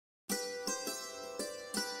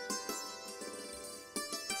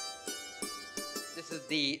this is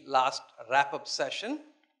the last wrap-up session.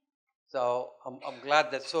 So I'm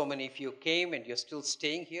glad that so many of you came and you're still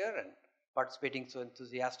staying here and participating so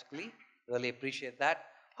enthusiastically. Really appreciate that.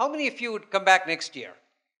 How many of you would come back next year?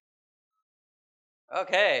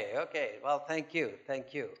 Okay. Well, thank you.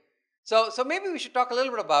 So maybe we should talk a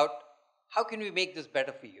little bit about how can we make this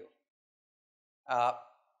better for you.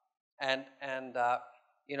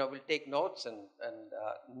 We'll take notes and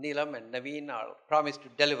Neelam and Naveen are promised to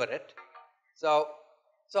deliver it. So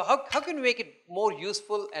how can we make it more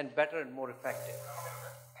useful and better and more effective?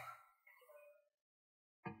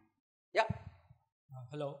 Yeah.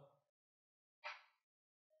 Hello.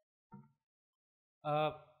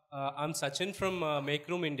 I'm Sachin from Make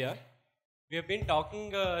Room India. We have been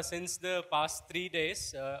talking since the past 3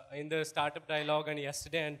 days in the startup dialogue and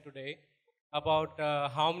yesterday and today about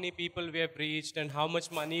how many people we have reached and how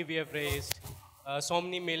much money we have raised. So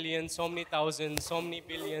many millions, so many thousands, so many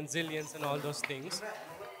billions, zillions and all those things.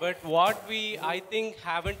 But what we, I think,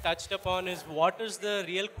 haven't touched upon is what is the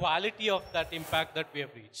real quality of that impact that we have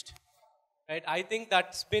reached. Right? I think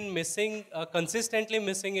that's been missing, consistently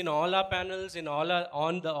missing in all our panels, in all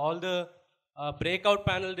the breakout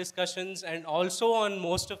panel discussions, and also on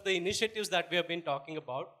most of the initiatives that we have been talking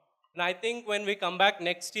about. And I think when we come back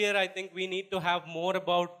next year, I think we need to have more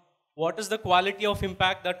about what is the quality of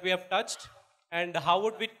impact that we have touched, and how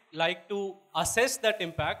would we like to assess that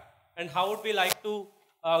impact, and how would we like to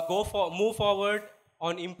move forward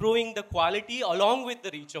on improving the quality along with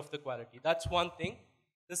the reach of the quality. That's one thing.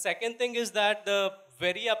 The second thing is that the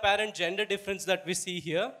very apparent gender difference that we see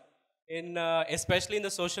here, in especially in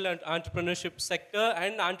the social and entrepreneurship sector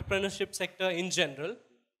and entrepreneurship sector in general,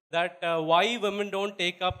 that why women don't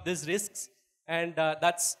take up these risks, and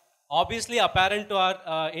that's obviously apparent to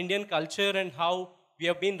our Indian culture and how we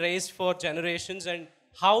have been raised for generations, and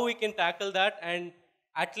how we can tackle that. And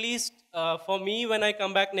at least for me, when I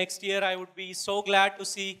come back next year, I would be so glad to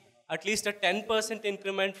see at least a 10%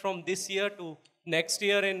 increment from this year to next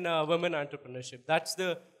year in women entrepreneurship. That's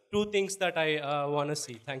the two things that I want to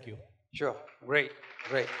see. Thank you. Sure. Great.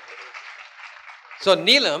 So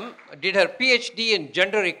Neelam did her PhD in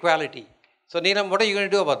gender equality. So Neelam, what are you going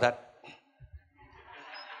to do about that?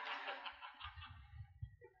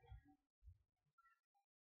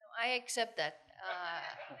 I accept that.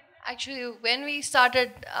 Actually, when we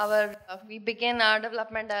started we began our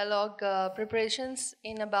development dialogue preparations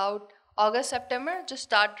in about August, September, just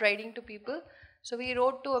start writing to people. So we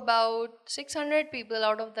wrote to about 600 people,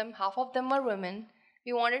 out of them, half of them were women.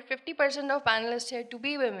 We wanted 50% of panelists here to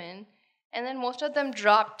be women, and then most of them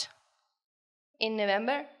dropped in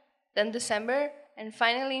November, then December, and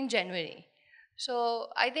finally in January. So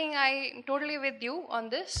I think I'm totally with you on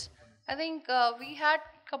this. I think we had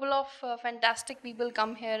a couple of fantastic people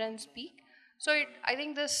come here and speak. So I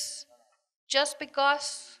think this, just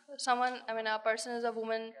because a person is a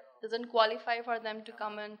woman, doesn't qualify for them to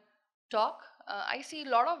come and talk. I see a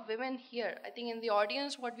lot of women here. I think in the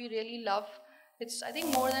audience, what we really love, it's I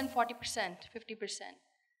think more than 40%, 50%,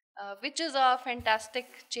 which is a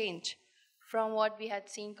fantastic change from what we had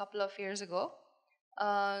seen a couple of years ago.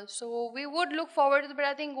 So we would look forward to it, but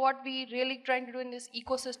I think what we really trying to do in this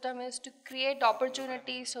ecosystem is to create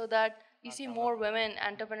opportunities so that we see more women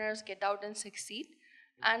entrepreneurs get out and succeed.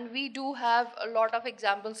 And we do have a lot of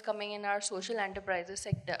examples coming in our social enterprises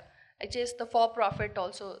sector, which is the for-profit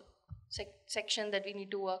also section that we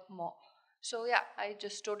need to work more. So yeah, I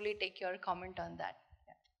just totally take your comment on that.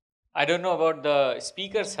 Yeah. I don't know about the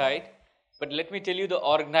speaker side, but let me tell you the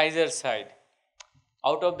organizer side.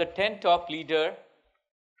 Out of the 10 top leader,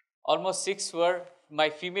 almost 6 were my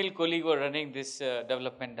female colleague were running this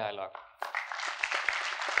development dialogue.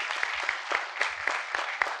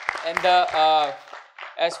 And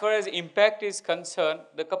as far as impact is concerned,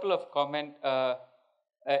 the couple of comment,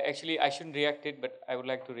 actually I shouldn't react it, but I would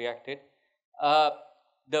like to react it.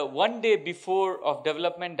 The one day before of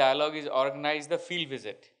development dialogue is organized the field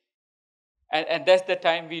visit. And that's the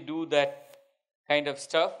time we do that kind of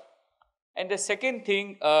stuff. And the second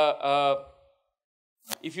thing,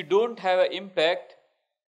 if you don't have an impact,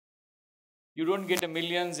 you don't get a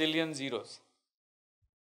million, zillion, zeros.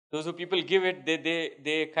 Those who people give it,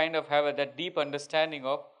 they kind of have that deep understanding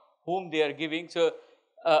of whom they are giving. So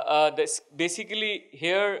basically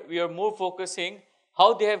here we are more focusing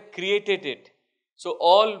how they have created it. So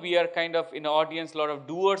all we are kind of in the audience, a lot of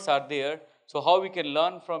doers are there. So how we can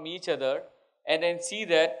learn from each other and then see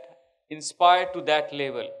that inspired to that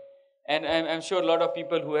level. And I'm sure a lot of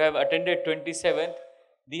people who have attended 27th,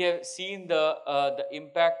 they have seen the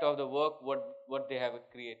impact of the work, what they have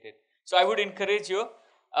created. So I would encourage you,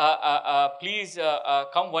 please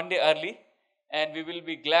come one day early and we will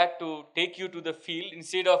be glad to take you to the field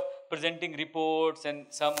instead of presenting reports and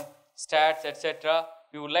some stats, etc.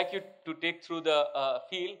 We would like you to take through the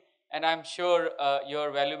field, and I'm sure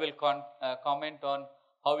your valuable comment on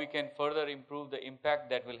how we can further improve the impact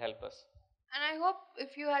that will help us. And I hope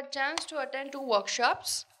if you had chance to attend 2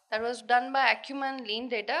 workshops that was done by Acumen Lean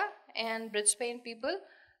Data and Brisbane people.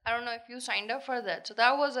 I don't know if you signed up for that. So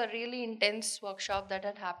that was a really intense workshop that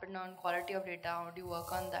had happened on quality of data. How do you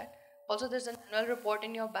work on that? Also, there's an annual report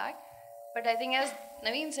in your bag. But I think as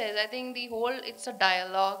Naveen says, I think it's a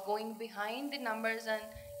dialogue going behind the numbers and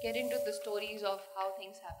get into the stories of how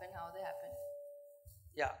things happen, how they happen.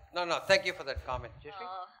 Yeah, no, thank you for that comment, Jaishree.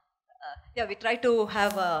 Yeah, we try to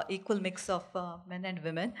have an equal mix of men and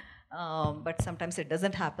women, but sometimes it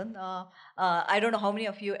doesn't happen. I don't know how many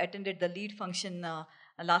of you attended the lead function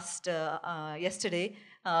yesterday.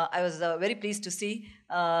 I was very pleased to see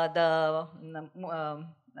the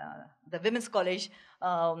Women's College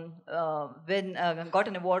got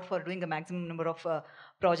an award for doing the maximum number of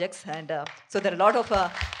projects, and so there are a lot of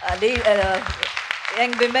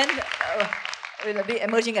young women will be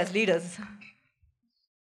emerging as leaders.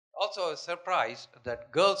 Also, I was surprised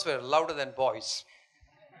that girls were louder than boys.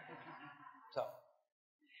 So.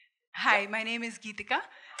 Hi, my name is Geetika,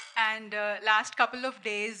 and last couple of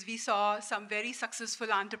days we saw some very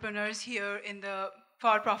successful entrepreneurs here in the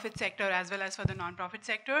for-profit sector as well as for the non-profit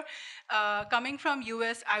sector. Coming from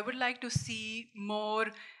US, I would like to see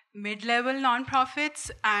more mid-level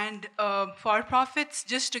nonprofits and for-profits,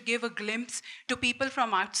 just to give a glimpse to people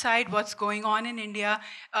from outside what's going on in India.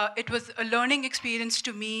 It was a learning experience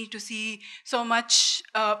to me to see so much,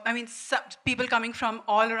 people coming from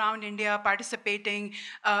all around India participating.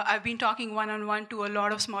 I've been talking one-on-one to a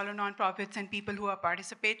lot of smaller nonprofits and people who are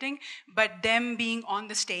participating, but them being on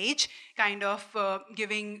the stage, kind of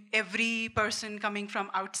giving every person coming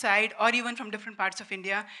from outside or even from different parts of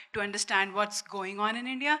India to understand what's going on in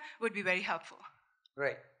India would be very helpful.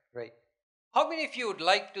 Great. How many of you would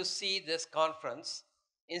like to see this conference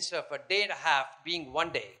instead of a day and a half being 1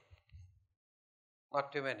 day?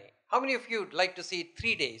 Not too many. How many of you would like to see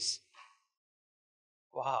 3 days?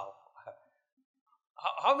 Wow.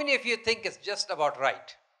 How many of you think it's just about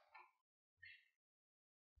right?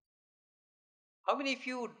 How many of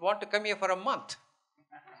you would want to come here for a month?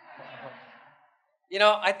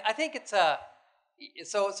 I think it's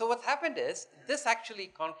so what happened is, this actually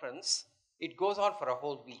conference, it goes on for a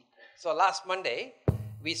whole week. So last Monday,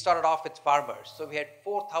 we started off with farmers. So we had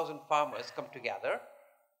 4,000 farmers come together.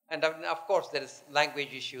 And of course, there is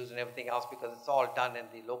language issues and everything else because it's all done in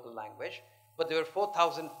the local language. But there were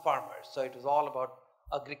 4,000 farmers. So it was all about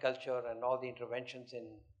agriculture and all the interventions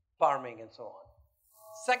in farming and so on.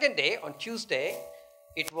 Second day, on Tuesday,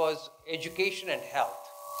 it was education and health.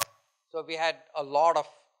 So we had a lot of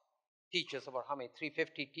teachers, about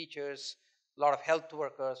 350 teachers, a lot of health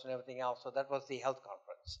workers and everything else. So that was the health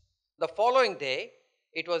conference. The following day,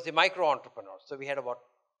 it was the micro entrepreneurs. So we had about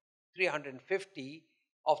 350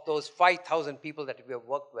 of those 5,000 people that we have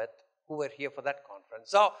worked with who were here for that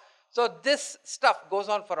conference. So this stuff goes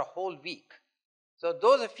on for a whole week. So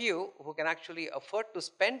those of you who can actually afford to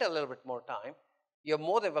spend a little bit more time, you're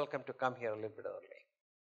more than welcome to come here a little bit early.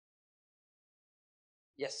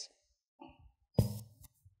 Yes.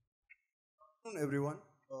 Good afternoon, everyone.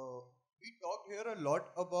 We talked here a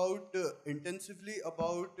lot about intensively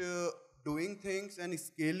about doing things and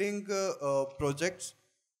scaling projects,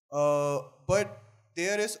 but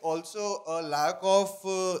there is also a lack of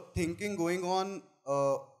thinking going on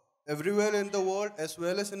everywhere in the world as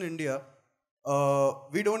well as in India.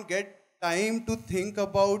 We don't get time to think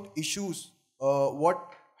about issues,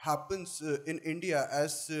 what happens in India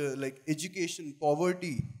as like education,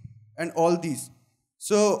 poverty, and all these.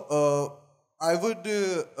 So I would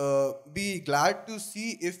be glad to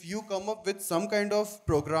see if you come up with some kind of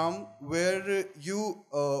program where you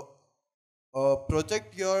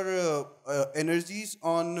project your energies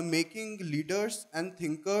on making leaders and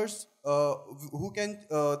thinkers who can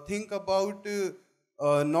think about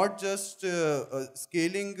not just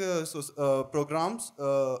scaling programs,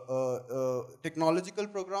 technological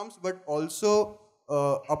programs, but also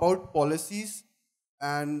about policies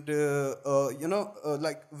and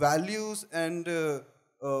like values and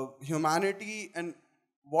humanity and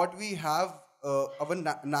what we have, our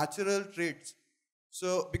natural traits.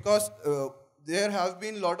 So because there have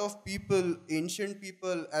been a lot of people, ancient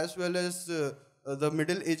people as well as the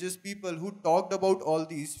Middle Ages people who talked about all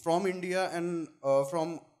these from India and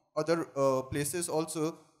from other places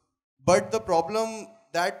also. But the problem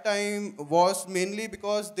that time was mainly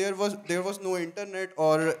because there was no internet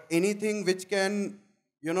or anything which can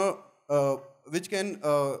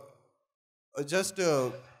just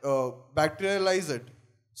bacterialize it.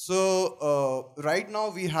 So right now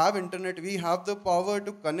we have internet, we have the power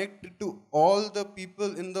to connect to all the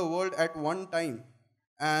people in the world at one time.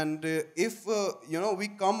 And if we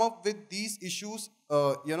come up with these issues,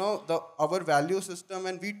 our value system,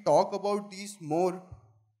 and we talk about these more,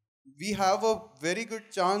 we have a very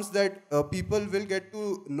good chance that people will get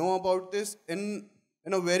to know about this in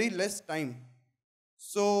a very less time.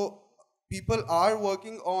 So people are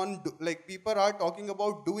working on, like people are talking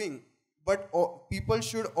about doing, but people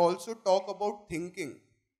should also talk about thinking.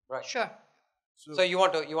 Right. Sure. So you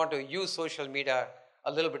want to use social media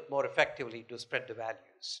a little bit more effectively to spread the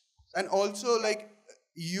values. And also, like,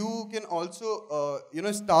 you can also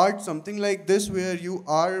start something like this where you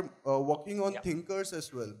are working on thinkers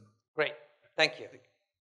as well. Great. Thank you.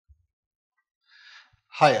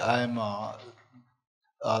 Hi, I'm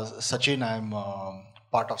Sachin. I'm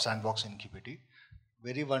part of Sandbox Incubator.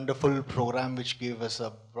 Very wonderful program which gave us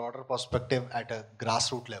a broader perspective at a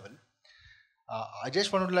grassroots level. I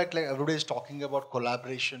just want to like everybody is talking about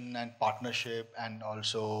collaboration and partnership and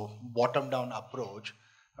also bottom-down approach.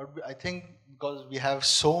 I think because we have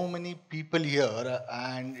so many people here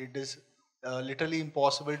and it is literally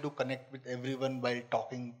impossible to connect with everyone by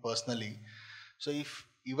talking personally. So if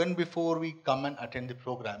even before we come and attend the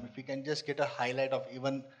program, if we can just get a highlight of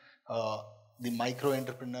even the micro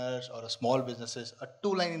entrepreneurs or small businesses, a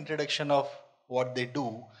two-line introduction of what they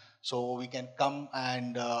do, so we can come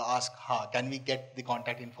and ask, can we get the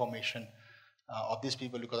contact information of these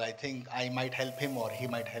people, because I think I might help him or he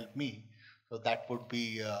might help me. So that would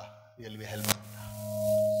be really helpful.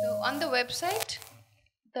 So on the website,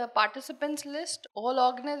 the participants list, all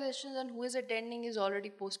organizations and who is attending is already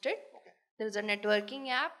posted. Okay. There is a networking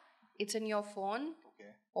app. It's in your phone.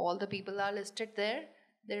 Okay. All the people are listed there.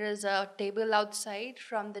 There is a table outside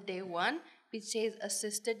from the day one which says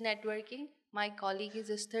assisted networking. My colleague is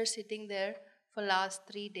Esther sitting there for last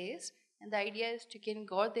 3 days. And the idea is you can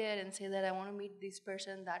go there and say that I want to meet this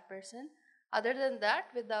person, that person. Other than that,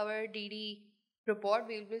 with our DD report,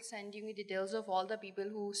 we will send you details of all the people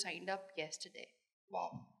who signed up yesterday.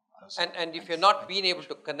 Wow. And if you're not being able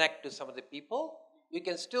to connect to some of the people, you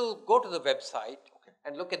can still go to the website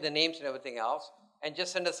and look at the names and everything else and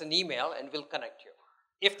just send us an email and we'll connect you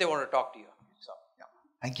if they want to talk to you. So, yeah.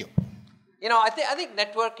 Thank you. I think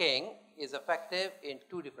networking is effective in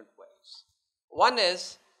two different ways. One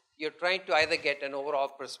is you're trying to either get an overall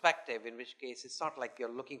perspective, in which case it's not like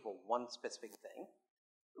you're looking for one specific thing,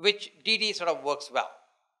 which DD sort of works well.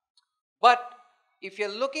 But if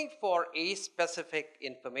you're looking for a specific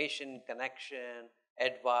information, connection,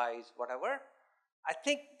 advice, whatever, I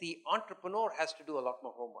think the entrepreneur has to do a lot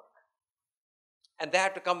more homework. And they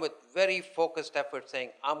have to come with very focused effort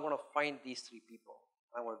saying, I'm going to find these 3 people.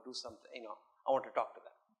 I want to do something, I want to talk to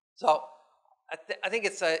them. So I think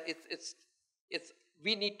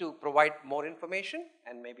we need to provide more information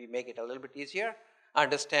and maybe make it a little bit easier. I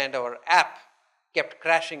understand our app kept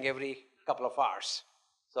crashing every couple of hours.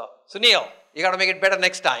 So, Sunil, you got to make it better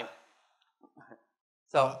next time.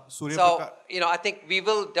 I think we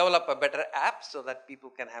will develop a better app so that people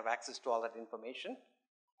can have access to all that information.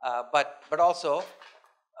 But also,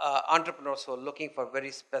 entrepreneurs who are looking for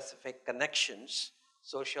very specific connections,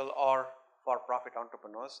 social or for-profit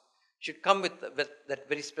entrepreneurs, should come with that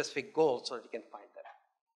very specific goal so that you can find that.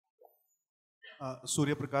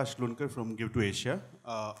 Surya Prakash Lunkar from Give to Asia.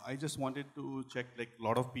 I just wanted to check, like a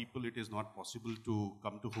lot of people, it is not possible to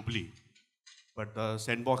come to Hubli. But the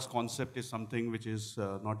Sandbox concept is something which is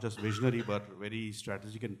not just visionary, but very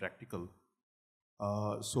strategic and practical.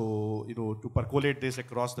 To percolate this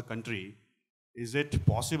across the country, is it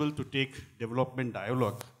possible to take development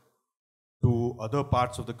dialogue to other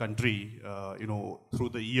parts of the country, through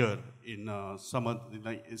the year in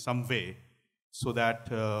some way, so that,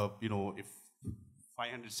 if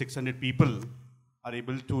 500, 600 people are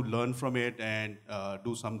able to learn from it and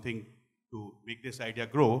do something to make this idea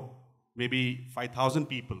grow, maybe 5,000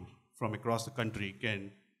 people from across the country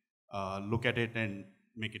can look at it and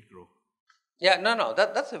make it grow. Yeah, no,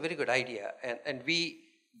 that's a very good idea. And we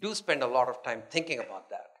do spend a lot of time thinking about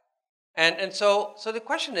that. And so the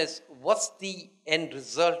question is, what's the end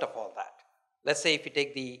result of all that? Let's say if you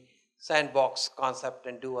take the Sandbox concept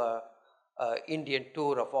and do a Indian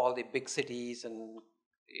tour of all the big cities and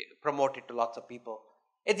promote it to lots of people.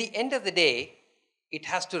 At the end of the day, it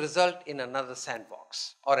has to result in another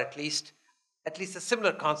Sandbox, or at least a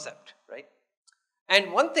similar concept, right?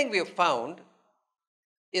 And one thing we have found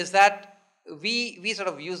is that we sort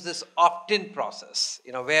of use this opt-in process,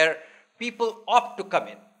 where people opt to come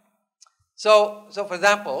in. So for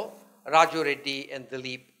example, Raju Reddy and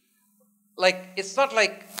Dilip like, it's not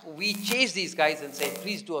like we chase these guys and say,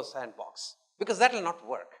 please do a sandbox, because that will not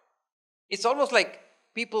work. It's almost like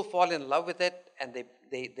people fall in love with it and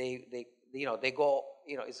they go,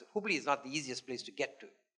 Hubli is not the easiest place to get to.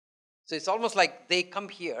 So it's almost like they come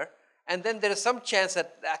here and then there is some chance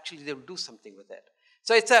that actually they'll do something with it.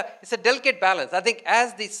 So it's a delicate balance. I think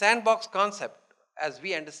as the sandbox concept, as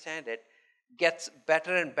we understand it, gets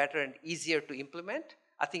better and better and easier to implement,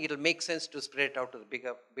 I think it'll make sense to spread it out to the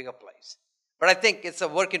bigger place. But I think it's a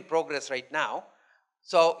work in progress right now.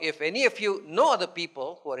 So if any of you know other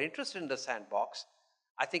people who are interested in the sandbox,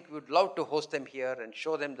 I think we would love to host them here and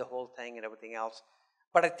show them the whole thing and everything else.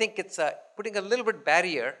 But I think it's putting a little bit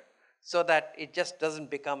barrier so that it just doesn't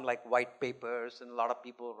become like white papers and a lot of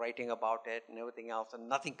people writing about it and everything else and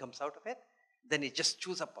nothing comes out of it. Then it just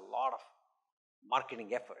chews up a lot of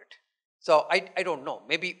marketing effort. So I don't know.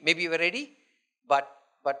 Maybe we're ready, but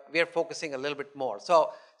we're focusing a little bit more.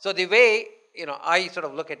 So the way I sort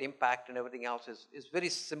of look at impact and everything else is very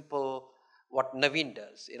simple. What Naveen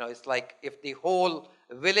does, it's like if the whole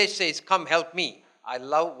village says, "Come help me. I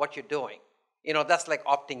love what you're doing." That's like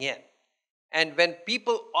opting in. And when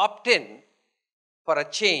people opt in for a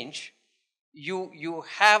change, you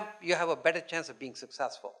have a better chance of being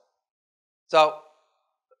successful. So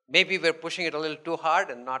maybe we're pushing it a little too hard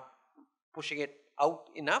and not pushing it out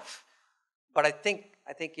enough. But I think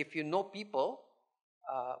if you know people,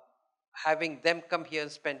 having them come here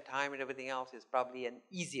and spend time and everything else is probably an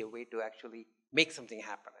easier way to actually make something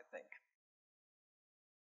happen, I think.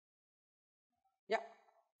 Yeah.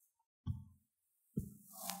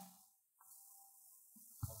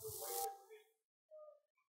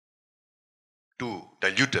 Too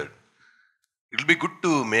diluted. It will be good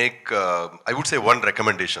to make, I would say, one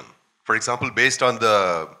recommendation. For example, based on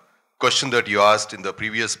the question that you asked in the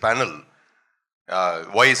previous panel,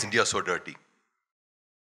 why is India so dirty?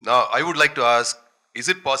 Now, I would like to ask, is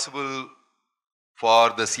it possible for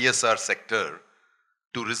the CSR sector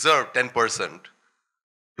to reserve 10%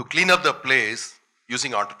 to clean up the place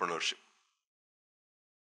using entrepreneurship?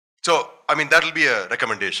 So, I mean, that will be a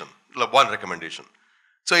recommendation, one recommendation.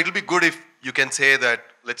 So, it will be good if you can say that,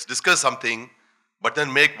 let's discuss something, but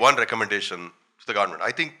then make one recommendation to the government.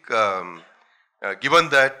 I think, given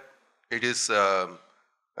that it is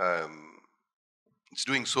it's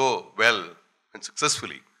doing so well and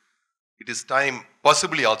successfully, it is time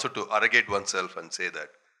possibly also to arrogate oneself and say that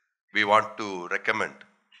we want to recommend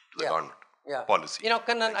to the government policy.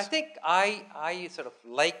 Kannan, I think I sort of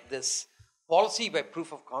like this policy by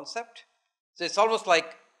proof of concept. So it's almost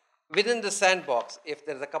like within the sandbox, if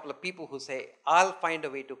there's a couple of people who say, I'll find a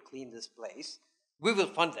way to clean this place, we will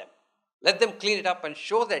fund them. Let them clean it up and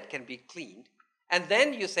show that it can be cleaned. And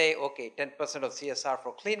then you say, okay, 10% of CSR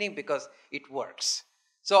for cleaning because it works.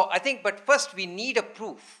 So I think, but first we need a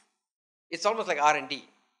proof. It's almost like R&D.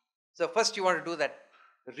 So first you want to do that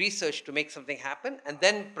research to make something happen and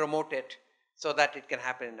then promote it so that it can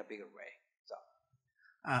happen in a bigger way. So.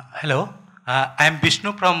 Hello, I am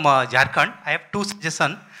Vishnu from Jharkhand. I have two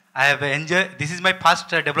suggestions. I have enjoyed, this is my first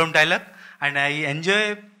development dialogue and I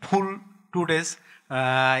enjoy full 2 days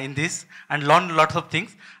in this and learn lots of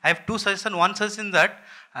things. I have two suggestions. One suggestion that,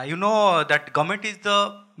 that government is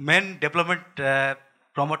the main development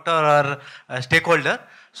promoter or stakeholder.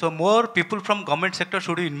 So more people from government sector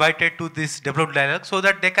should be invited to this development dialogue so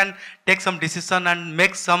that they can take some decision and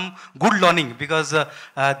make some good learning, because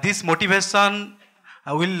this motivation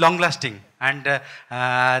will long lasting and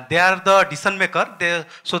they are the decision maker.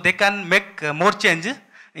 So they can make more changes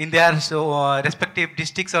in their respective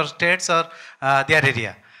districts or states or their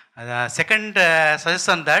area. Second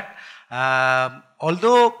suggestion that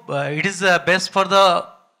although it is best for the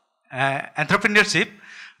entrepreneurship,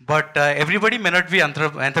 but everybody may not be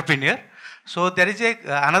entrepreneur. So there is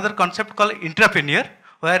another concept called entrepreneur,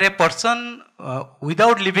 where a person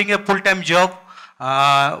without leaving a full-time job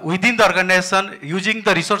within the organization, using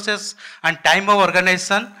the resources and time of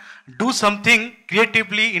organization, do something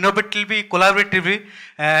creatively, innovatively, collaboratively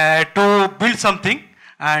to build something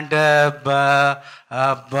and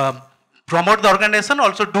promote the organization,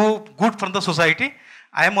 also do good for the society.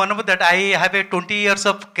 I am one of that. I have a 20 years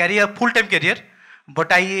of career, full-time career,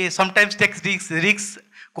 but I sometimes take risks,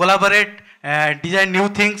 collaborate, design new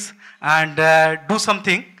things and do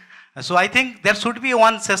something. So I think there should be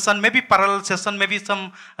one session, maybe parallel session, maybe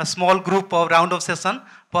a small group or round of session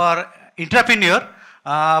for entrepreneur,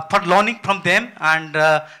 for learning from them,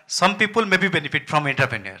 and some people maybe benefit from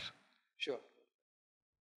entrepreneur. Sure.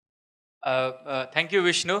 Thank you,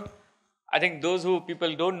 Vishnu. I think those who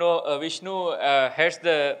people don't know, Vishnu heads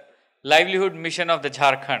the livelihood mission of the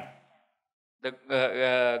Jharkhand,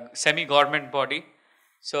 the semi-government body.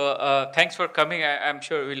 So thanks for coming. I'm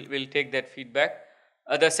sure we'll take that feedback.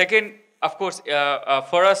 The second, of course,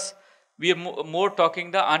 for us, we are more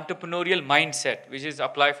talking the entrepreneurial mindset, which is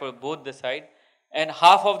apply for both the side. And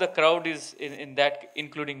half of the crowd is in that,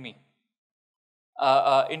 including me.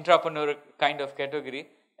 Entrepreneur kind of category.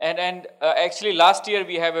 And actually last year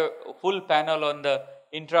we have a full panel on the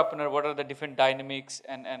entrepreneur, what are the different dynamics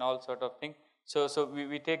and all sort of thing. So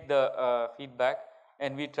we take the feedback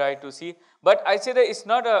and we try to see. But I say that it's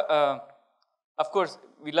not of course,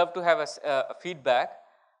 we love to have a feedback,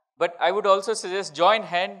 but I would also suggest join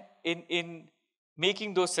hand in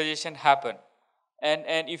making those suggestions happen.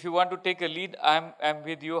 And if you want to take a lead, I'm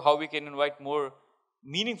with you how we can invite more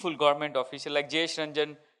meaningful government official like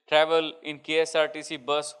Jaishree travel in KSRTC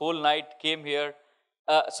bus whole night, came here.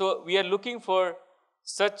 So we are looking for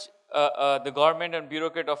such the government and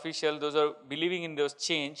bureaucrat official, those are believing in those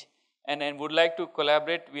change and would like to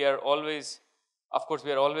collaborate. We are always, of course,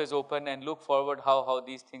 we are always open and look forward how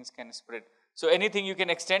these things can spread. So anything you can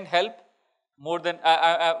extend help, more than,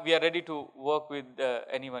 we are ready to work with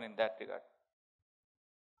anyone in that regard.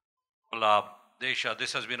 Well, Desha,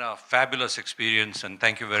 this has been a fabulous experience and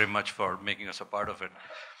thank you very much for making us a part of it.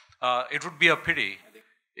 It would be a pity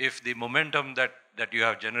if the momentum that you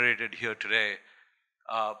have generated here today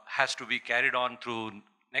has to be carried on through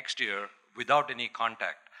next year without any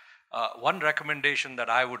contact. One recommendation that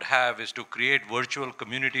I would have is to create virtual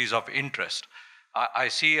communities of interest. I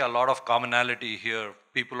see a lot of commonality here.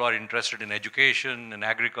 People are interested in education and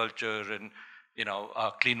agriculture and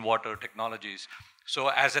clean water technologies. So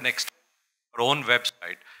as an our own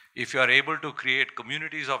website, if you are able to create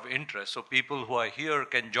communities of interest, so people who are here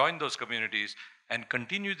can join those communities and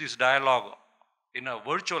continue this dialogue in a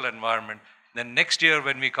virtual environment, then next year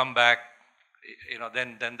when we come back,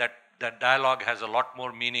 then that dialogue has a lot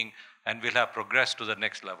more meaning and we'll have progressed to the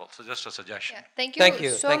next level. So just a suggestion. Yeah, thank you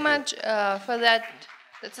so much for that.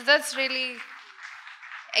 That's really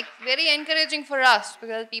very encouraging for us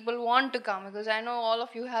because people want to come, because I know all of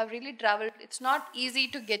you have really traveled. It's not easy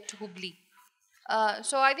to get to Hubli.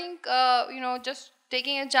 So I think, just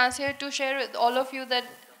taking a chance here to share with all of you that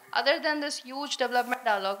other than this huge development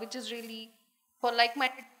dialogue, which is really for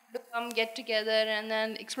like-minded to come get together and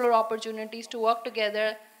then explore opportunities to work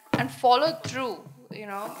together and follow through,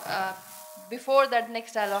 before that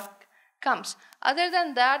next dialogue comes. Other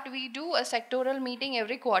than that, we do a sectoral meeting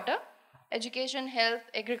every quarter, education, health,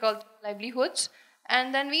 agriculture, livelihoods,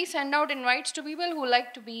 and then we send out invites to people who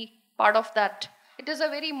like to be part of that. It is a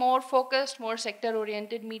very more focused, more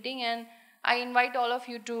sector-oriented meeting, and I invite all of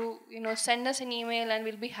you to, send us an email, and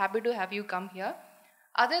we'll be happy to have you come here.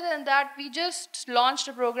 Other than that, we just launched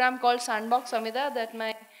a program called Sandbox Samida that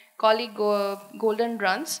my colleague Golden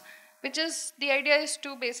runs, which is, the idea is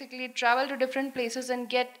to basically travel to different places and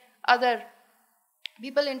get other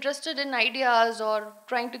people interested in ideas or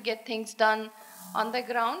trying to get things done on the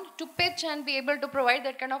ground to pitch and be able to provide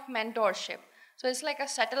that kind of mentorship. So it's like a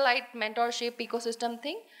satellite mentorship ecosystem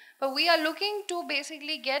thing. But we are looking to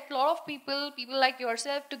basically get a lot of people like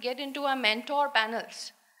yourself to get into our mentor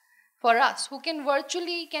panels for us, who can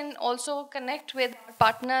also connect with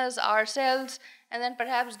partners, ourselves, and then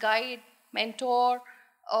perhaps guide, mentor,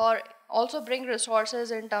 or also bring resources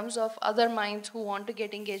in terms of other minds who want to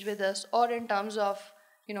get engaged with us, or in terms of,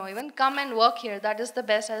 even come and work here. That is the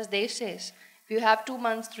best, as Desh says. If you have 2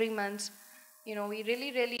 months, 3 months, we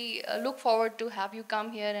really, really look forward to have you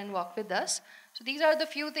come here and work with us. So these are the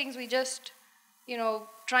few things we just,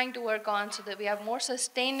 trying to work on so that we have more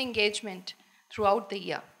sustained engagement throughout the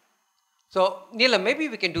year. So, Neela, maybe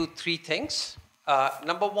we can do 3 things.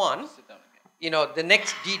 Number one, the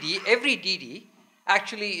next DD, every DD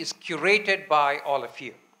actually is curated by all of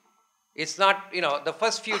you. It's not, the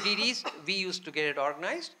first few DDs, we used to get it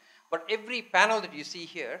organized, but every panel that you see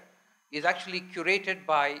here is actually curated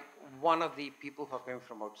by one of the people who are coming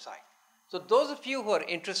from outside. So those of you who are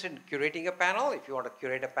interested in curating a panel, if you want to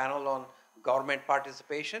curate a panel on government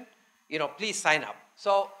participation, please sign up.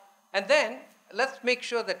 So, and then let's make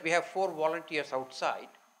sure that we have 4 volunteers outside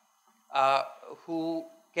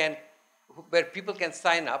where people can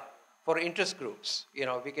sign up for interest groups.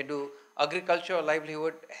 We can do agriculture,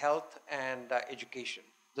 livelihood, health, and education.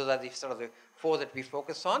 Those are the sort of the 4 that we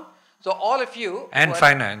focus on. So all of you... And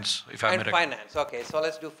finance, if I may. And finance, okay, so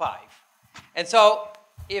let's do 5. And so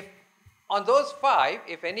if on those 5,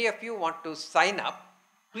 if any of you want to sign up,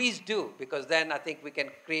 please do, because then I think we can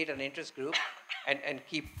create an interest group and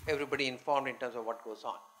keep everybody informed in terms of what goes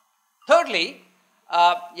on. Thirdly,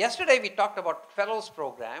 yesterday we talked about Fellows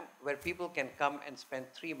Program, where people can come and spend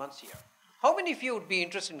 3 months here. How many of you would be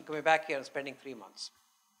interested in coming back here and spending 3 months?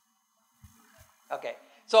 Okay.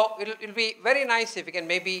 So it'll be very nice if you can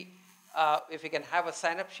maybe, if you can have a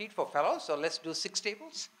sign-up sheet for fellows. So let's do 6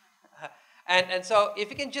 tables. And so if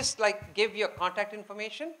you can just like give your contact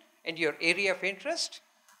information and your area of interest,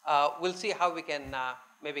 we'll see how we can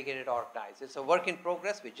maybe get it organized. It's a work in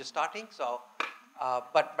progress. We're just starting. So,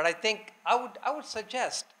 but I think I would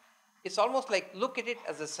suggest it's almost like look at it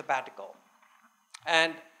as a sabbatical.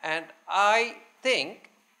 And I think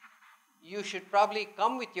you should probably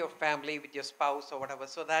come with your family, with your spouse or whatever,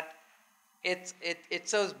 so that it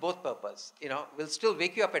serves both purposes. You know, we'll still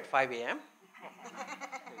wake you up at 5 a.m.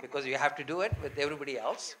 because you have to do it with everybody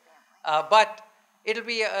else. But it'll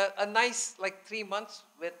be a nice like 3 months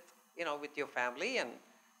with, you know, with your family,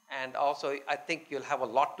 and also I think you'll have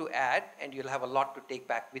a lot to add and you'll have a lot to take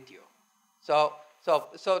back with you. So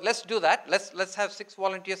let's do that. Let's have 6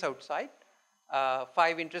 volunteers outside,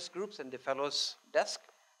 5 interest groups in the fellows desk,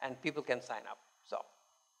 and people can sign up. So.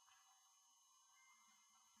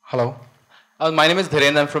 Hello. My name is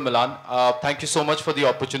Dhirendra. I'm from Milan. Thank you so much for the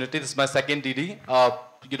opportunity. This is my second DD.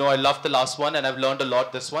 You know, I loved the last one and I've learned a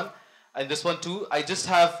lot this one. And this one too. I just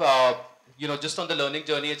have, you know, just on the learning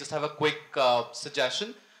journey, I just have a quick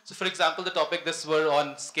suggestion. So for example, the topic this were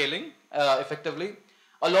on scaling effectively.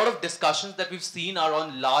 A lot of discussions that we've seen are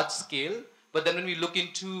on large scale. But then when we look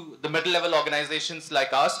into the middle level organizations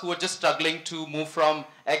like us who are just struggling to move from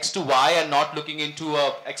X to Y and not looking into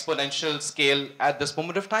a exponential scale at this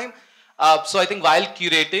moment of time. So I think while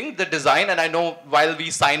curating the design, and I know while we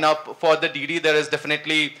sign up for the DD, there is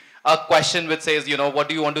definitely a question which says, you know, what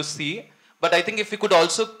do you want to see? But I think if we could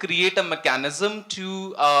also create a mechanism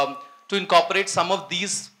to incorporate some of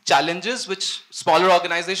these challenges which smaller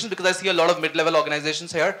organizations, because I see a lot of mid-level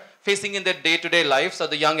organizations here facing in their day-to-day lives, or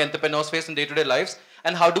the young entrepreneurs face in day-to-day lives,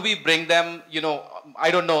 and how do we bring them, you know,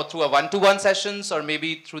 I don't know, through a one-to-one sessions or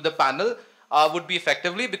maybe through the panel, would be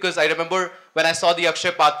effectively, because I remember when I saw the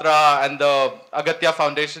Akshay Patra and the Agatya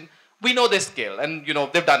Foundation, we know they scale and, you know,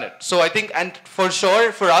 they've done it. So I think, and for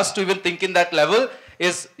sure, for us to even think in that level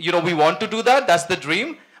is, you know, we want to do that, that's the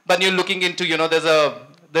dream, but you're looking into, you know, there's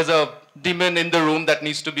a demon in the room that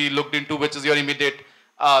needs to be looked into, which is your immediate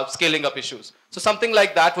scaling up issues. So something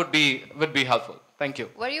like that would be helpful. Thank you.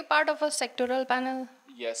 Were you part of a sectoral panel?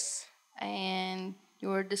 Yes. And you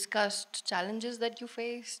were discussed challenges that you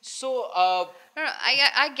faced? So, no,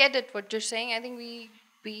 I get it, what you're saying. I think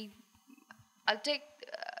I'll take,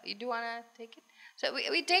 you do want to take it? So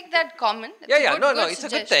we take that comment. Yeah, no, it's a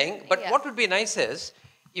good thing. But what would be nice is,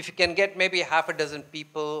 if you can get maybe half a dozen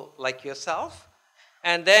people like yourself,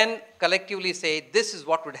 and then collectively say, this is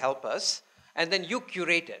what would help us, and then you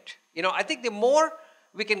curate it. You know, I think the more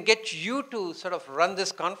we can get you to sort of run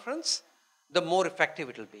this conference, the more effective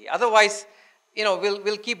it will be. Otherwise, you know,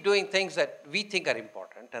 we'll keep doing things that we think are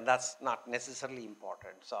important, and that's not necessarily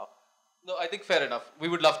important. So, no, I think fair enough. We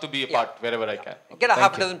would love to be a part wherever I can. Get a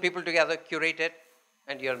half dozen people together, curate it,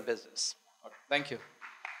 and you're in business. Okay. Thank you.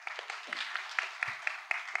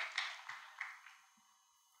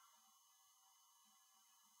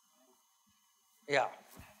 Yeah.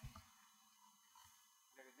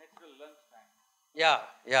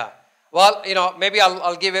 Yeah. Well, you know, maybe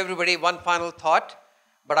I'll give everybody one final thought,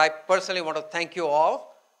 but I personally want to thank you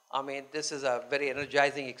all. I mean, this is a very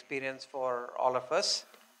energizing experience for all of us,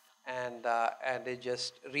 and it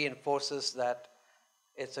just reinforces that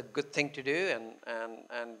it's a good thing to do,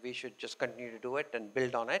 and we should just continue to do it and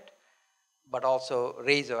build on it, but also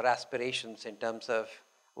raise our aspirations in terms of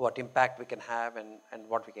what impact we can have and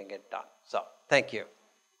what we can get done. So, thank you.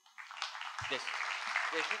 Yes.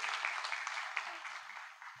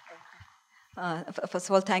 First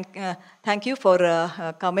of all, thank you for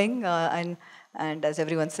coming, and as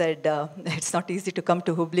everyone said, it's not easy to come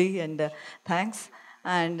to Hubli, and thanks.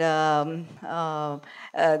 And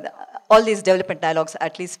all these development dialogues,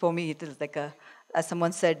 at least for me, it is like as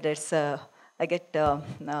someone said, I get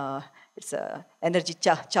it's a energy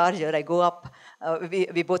charger. I go up.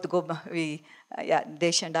 We both go.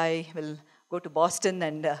 Desh and I will go to Boston,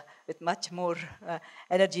 and with much more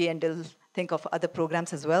energy, and we'll think of other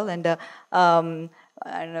programs as well. And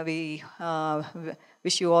we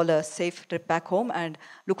wish you all a safe trip back home, and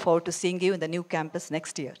look forward to seeing you in the new campus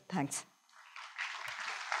next year. Thanks.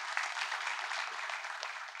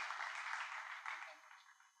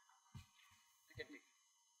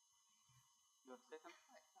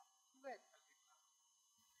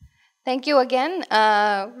 Thank you again.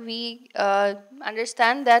 We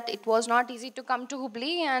understand that it was not easy to come to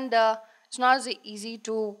Hubli, and it's not easy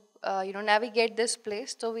to navigate this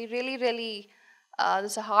place. So we really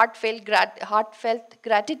there's a heartfelt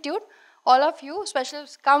gratitude. All of you, especially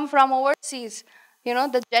come from overseas. You know,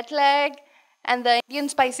 the jet lag and the Indian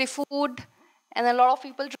spicy food and a lot of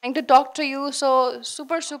people trying to talk to you. So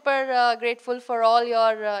super, super grateful for all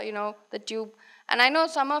your, you know, the tube. And I know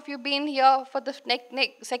some of you been here for the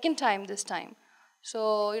second time this time.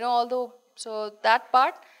 So, you know, although, so that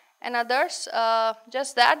part and others,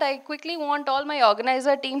 just that, I quickly want all my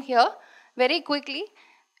organizer team here, very quickly.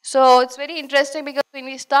 So it's very interesting because when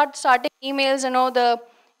we starting emails, you know,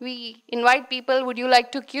 we invite people, would you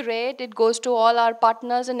like to curate? It goes to all our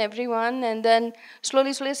partners and everyone, and then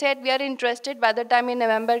slowly said, we are interested. By the time in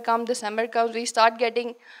November comes, December comes, we start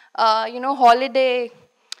getting, you know, holiday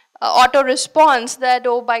auto response that,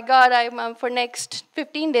 oh my God, I'm for next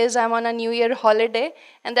 15 days, I'm on a New Year holiday.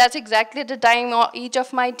 And that's exactly the time each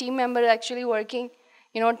of my team members actually working,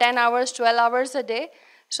 you know, 10 hours, 12 hours a day.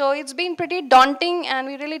 So it's been pretty daunting, and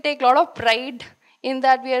we really take a lot of pride in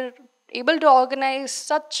that we are able to organize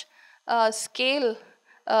such scale,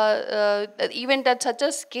 event at such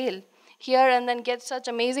a scale here, and then get such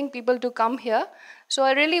amazing people to come here. So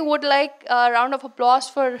I really would like a round of applause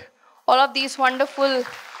for all of these wonderful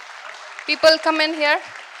people come in here.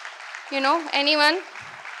 You know, anyone?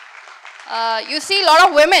 You see a lot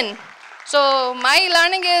of women. So my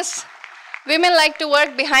learning is women like to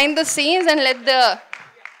work behind the scenes and let the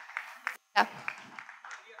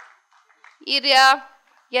area.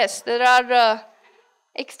 Yes, there are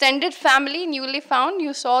extended family newly found.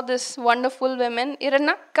 You saw this wonderful women.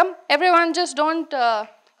 Irana, come. Everyone just don't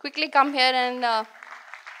quickly come here and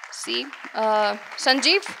see.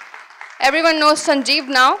 Sanjeev. Everyone knows Sanjeev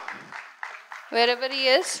now, wherever he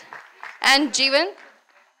is. And Jeevan.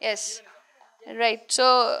 Yes. Right.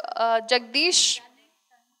 So, Jagdish.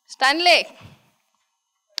 Stanley.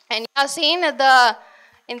 And Yasin at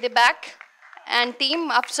in the back. And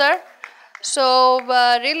team, Afsar. So,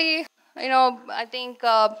 really, you know, I think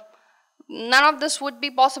none of this would be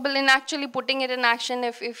possible in actually putting it in action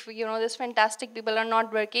if you know, these fantastic people are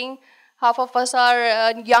not working. Half of us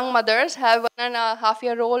are young mothers, have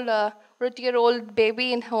 1.5-year-old, 2-year-old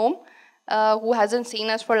baby in home who hasn't seen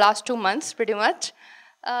us for last 2 months, pretty much.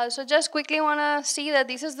 So just quickly want to see that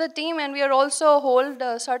this is the team, and we are also hold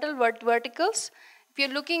certain verticals. If you're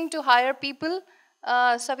looking to hire people,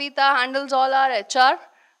 Savita handles all our HR.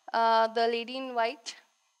 The lady in white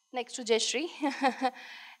next to Jaishree.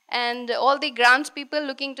 And all the grants people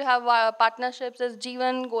looking to have partnerships as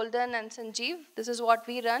Jeevan, Golden, and Sanjeev. This is what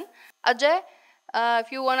we run. Ajay,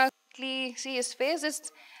 if you want to quickly see his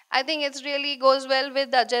face, I think it really goes well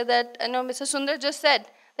with Ajay that, you know, Mr. Sundar just said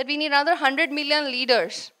that we need another 100 million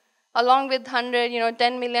leaders along with 10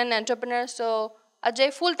 million entrepreneurs. So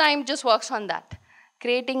Ajay full-time just works on that,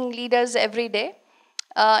 creating leaders every day.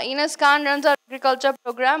 Ines Khan runs our agriculture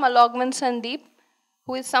program, along with Sandeep,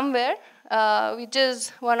 who is somewhere, which is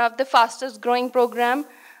one of the fastest growing program,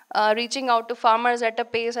 reaching out to farmers at a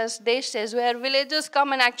pace, as Desh says, where villagers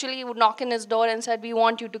come and actually would knock in his door and said, we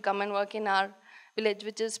want you to come and work in our village,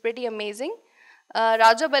 which is pretty amazing.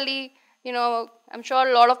 Rajab Ali, you know, I'm sure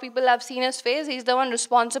a lot of people have seen his face. He's the one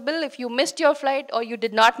responsible. If you missed your flight or you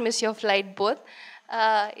did not miss your flight, both,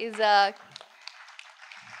 a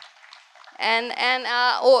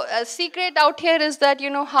secret out here is that, you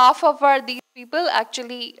know, half of these people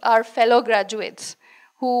actually are fellow graduates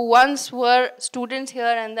who once were students here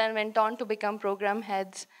and then went on to become program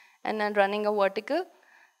heads and then running a vertical.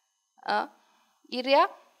 Iria,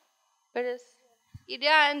 where is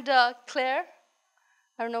Iria and Claire?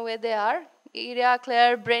 I don't know where they are. Iria,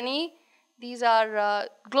 Claire, Brenny. These are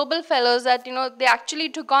global fellows that, you know, they actually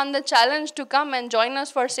took on the challenge to come and join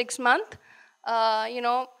us for 6 months. You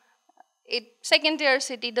know, second-tier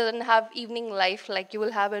city doesn't have evening life like you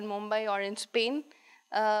will have in Mumbai or in Spain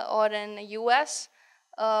or in the US.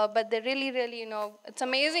 But they really, really, you know, it's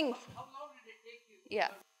amazing. How long did it take you? Yeah.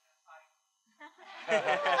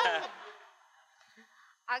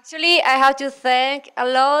 Actually, I have to thank a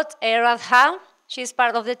lot Radha. She's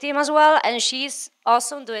part of the team as well, and she's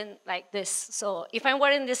awesome doing like this. So if I'm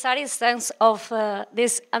wearing this sari, it's thanks of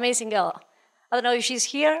this amazing girl. I don't know if she's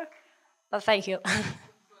here, but thank you.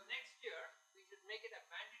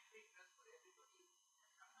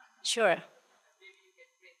 Sure.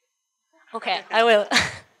 Okay, I will.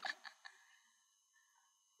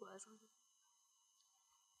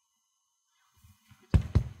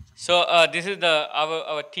 So this is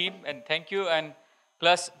our team, and thank you. And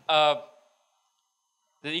plus,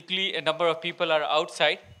 equally a number of people are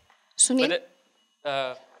outside. Sunil?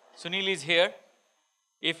 Sunil is here.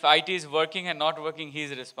 If IT is working and not working, he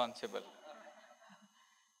is responsible.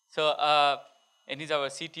 So, and he's our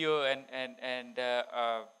CTO, and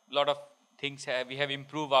a lot of things we have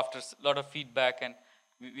improved after a lot of feedback, and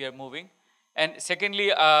we are moving. And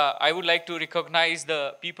secondly, I would like to recognize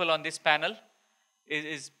the people on this panel.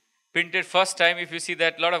 printed first time. If you see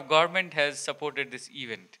that, a lot of government has supported this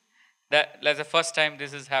event. That's the first time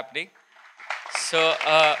this is happening. So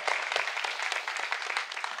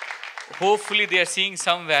hopefully they are seeing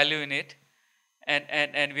some value in it,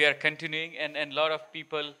 and we are continuing, and a lot of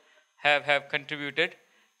people have contributed.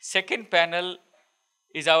 Second panel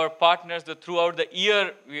is our partners. Throughout the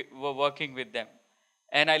year we were working with them,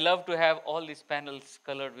 and I love to have all these panels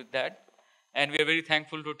colored with that. And we are very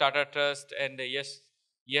thankful to Tata Trust and the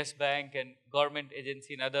Yes Bank and government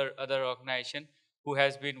agency and other organization who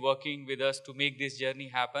has been working with us to make this journey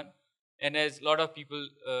happen. And as a lot of people,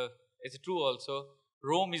 it's true also,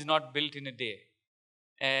 Rome is not built in a day.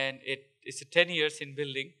 And it's 10 years in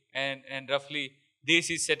building, and roughly this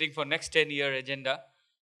is setting for next 10-year agenda,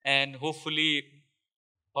 and hopefully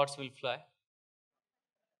thoughts will fly.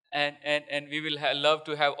 And we will love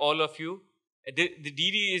to have all of you. The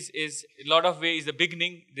DD is a lot of ways the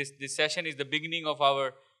beginning. This session is the beginning of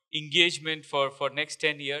our engagement for next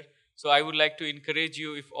 10 years. So I would like to encourage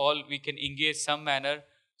you, if all we can engage some manner,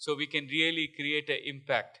 so we can really create an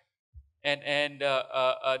impact. And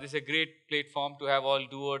this is a great platform to have all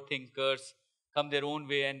doer thinkers come their own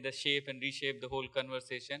way and shape and reshape the whole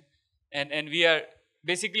conversation. And we are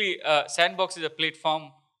basically, Sandbox is a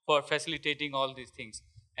platform for facilitating all these things.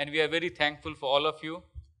 And we are very thankful for all of you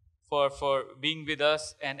for being with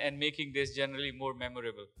us and making this generally more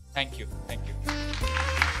memorable. Thank you. Thank you.